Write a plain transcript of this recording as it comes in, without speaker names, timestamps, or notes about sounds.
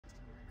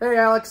Hey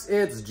Alex,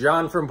 it's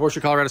John from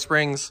Porsche Colorado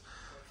Springs.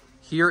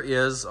 Here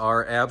is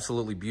our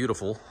absolutely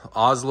beautiful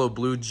Oslo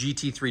Blue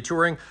GT3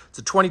 Touring. It's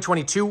a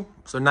 2022,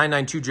 so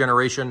 992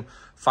 generation,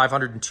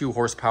 502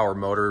 horsepower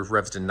motor,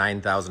 revs to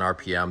 9,000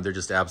 RPM. They're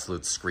just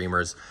absolute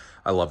screamers.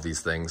 I love these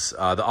things.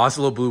 The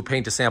Oslo Blue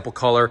paint to sample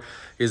color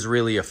is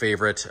really a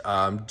favorite.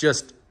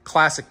 Just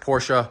classic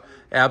Porsche,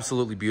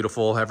 absolutely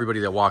beautiful. Everybody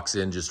that walks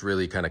in just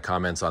really kind of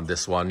comments on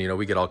this one. You know,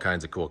 we get all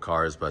kinds of cool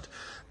cars, but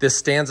this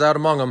stands out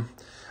among them.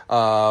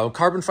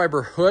 Carbon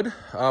fiber hood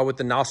with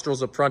the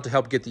nostrils up front to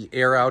help get the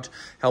air out,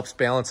 helps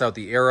balance out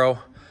the aero.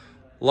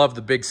 Love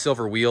the big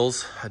silver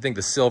wheels. I think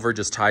the silver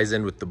just ties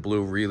in with the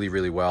blue really,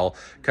 really well.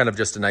 Kind of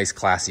just a nice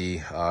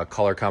classy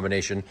color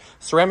combination.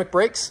 Ceramic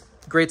brakes,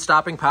 great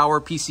stopping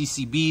power,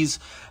 PCCBs.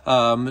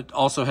 It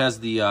also has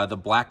the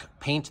black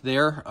paint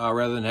there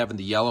rather than having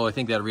the yellow. I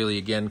think that really,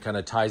 again, kind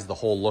of ties the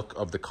whole look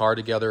of the car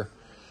together.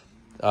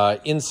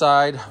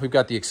 Inside, we've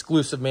got the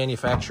exclusive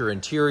manufacturer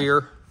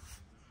interior.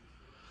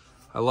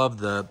 I love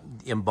the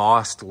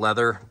embossed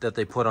leather that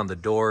they put on the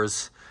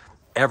doors.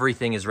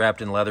 Everything is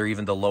wrapped in leather,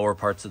 even the lower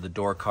parts of the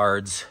door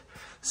cards,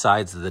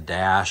 sides of the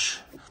dash.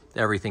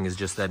 Everything is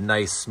just that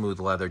nice, smooth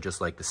leather, just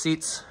like the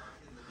seats.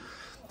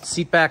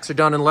 Seat backs are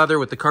done in leather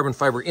with the carbon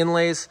fiber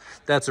inlays.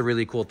 That's a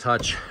really cool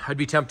touch. I'd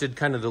be tempted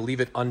kind of to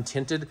leave it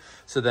untinted,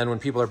 so then when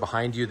people are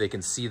behind you, they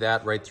can see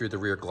that right through the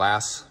rear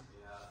glass.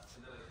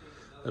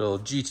 Little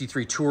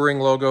GT3 Touring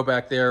logo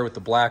back there with the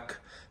black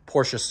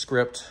Porsche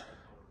script.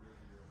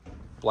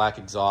 Black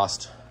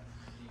exhaust.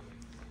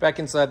 Back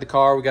inside the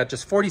car, we got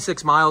just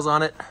 46 miles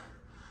on it.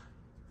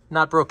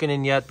 Not broken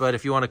in yet, but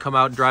if you want to come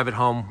out and drive it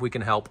home, we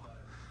can help.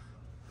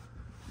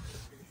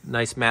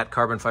 Nice matte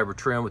carbon fiber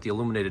trim with the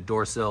illuminated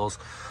door sills.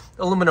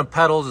 Aluminum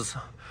pedals.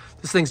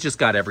 This thing's just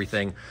got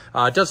everything.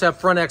 It does have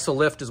front axle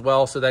lift as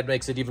well, so that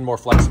makes it even more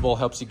flexible.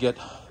 Helps you get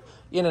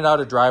in and out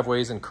of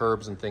driveways and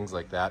curbs and things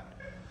like that.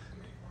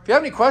 If you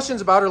have any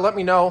questions about her, let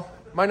me know.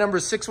 My number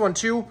is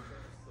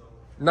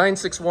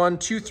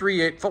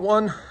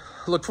 612-961-2381.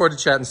 Look forward to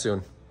chatting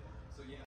soon.